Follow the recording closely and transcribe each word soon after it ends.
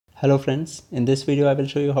Hello friends, in this video I will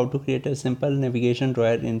show you how to create a simple navigation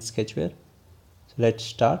drawer in Sketchware. So let's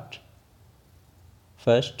start.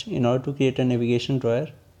 First, in order to create a navigation drawer,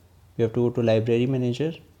 we have to go to Library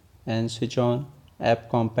Manager and switch on App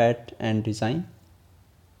Compat and Design.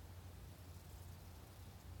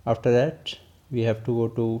 After that, we have to go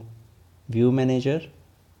to View Manager,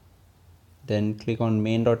 then click on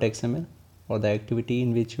main.xml or the activity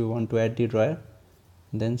in which you want to add the drawer.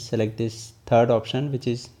 Then select this third option, which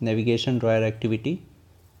is Navigation Drawer Activity,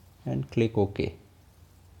 and click OK.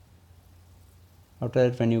 After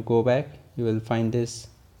that, when you go back, you will find this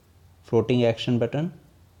floating action button,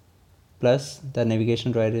 plus the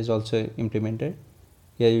navigation drawer is also implemented.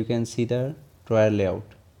 Here you can see the drawer layout.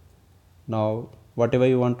 Now whatever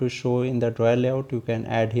you want to show in the drawer layout, you can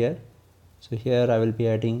add here. So here I will be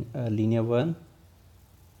adding a linear one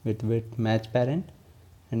with width match parent,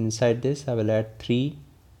 and inside this I will add 3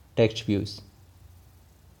 text views.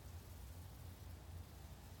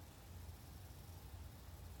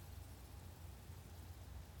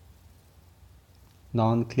 Now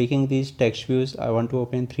on clicking these text views, I want to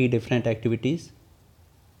open 3 different activities.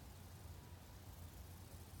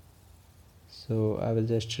 So I will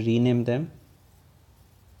just rename them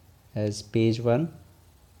as page 1,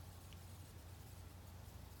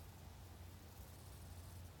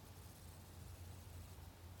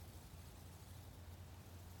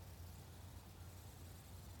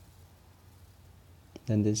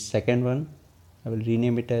 then this second one I will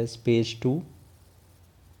rename it as page 2,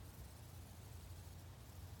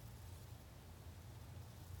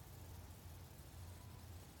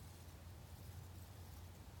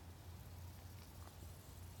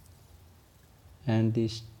 and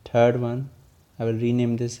this third one I will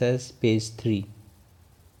rename this as page 3.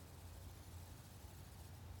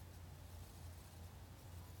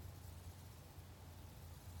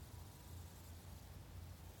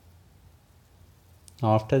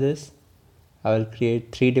 Now after this I will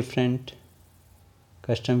create 3 different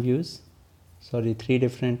custom views, 3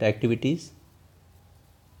 different activities.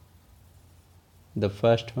 The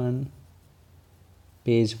first one,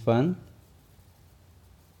 page 1,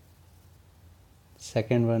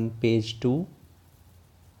 second one, page 2,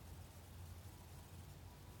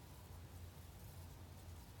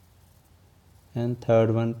 and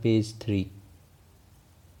third one, page 3.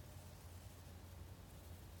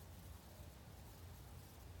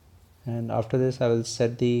 And after this I will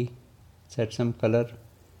set some color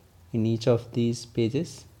in each of these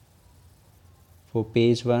pages. For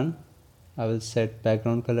page 1 I will set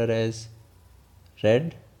background color as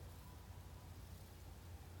red.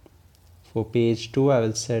 For page 2 I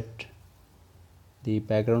will set the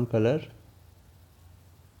background color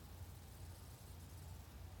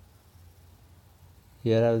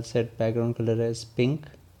here I will set background color as pink.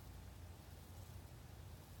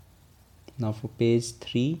 Now for page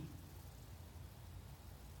 3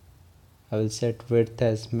 I will set width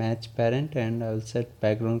as match parent, and I will set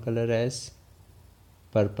background color as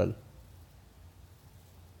purple.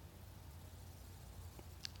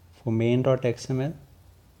 For main.xml,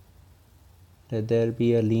 let there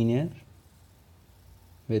be a linear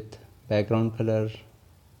with background color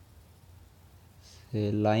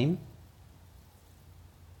say lime,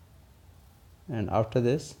 and after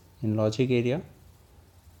this in logic area,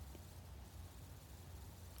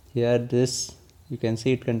 here this you can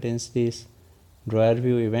see it contains these drawer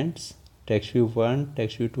view events, text view 1,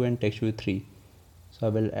 text view 2, and text view 3. So I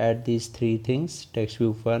will add these 3 things: text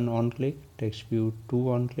view 1 on click, text view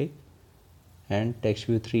 2 on click, and text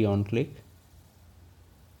view 3 on click.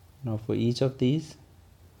 Now for each of these,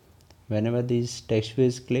 whenever this text view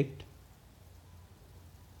is clicked,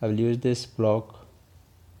 I will use this block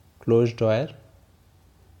close drawer,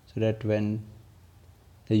 so that when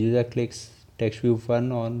the user clicks text view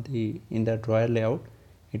 1 in the drawer layout,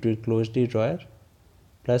 it will close the drawer.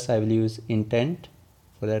 Plus I will use intent.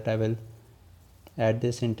 For that I will add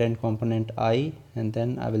this intent component I, and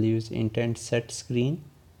then I will use intent set screen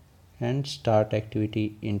and start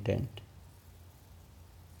activity intent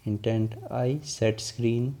I set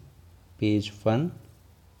screen page 1.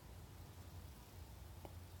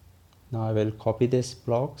 Now I will copy this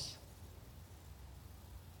blocks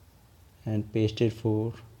and paste it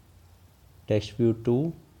for text view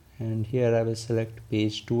 2, and here I will select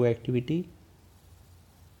page 2 activity,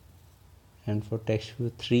 and for text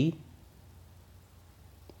view 3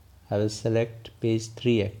 I will select page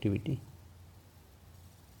 3 activity.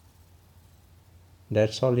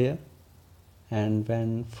 That's all here. And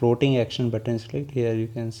when floating action button is clicked, here you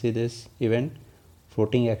can see this event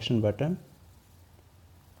floating action button.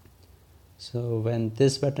 So when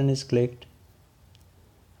this button is clicked,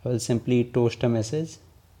 I will simply toast a message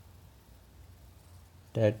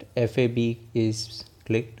that FAB is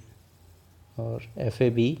clicked or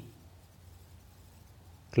FAB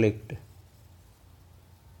clicked.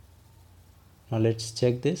 Now let's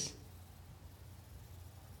check this.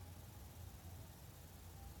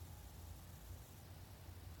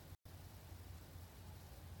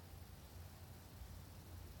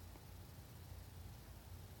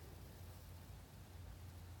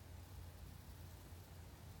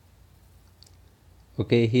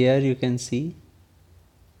 Okay, here you can see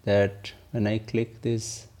that when I click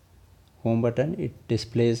this home button, it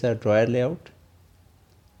displays a drawer layout,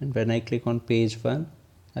 and when I click on page 1,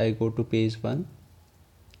 I go to page 1.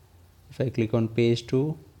 If I click on page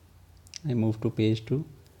 2, I move to page 2,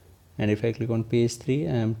 and if I click on page 3,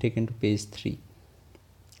 I am taken to page 3.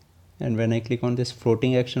 And when I click on this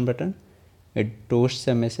floating action button, it toasts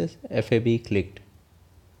a message FAB clicked.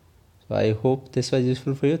 So I hope this was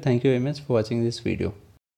useful for you. Thank you very much for watching this video.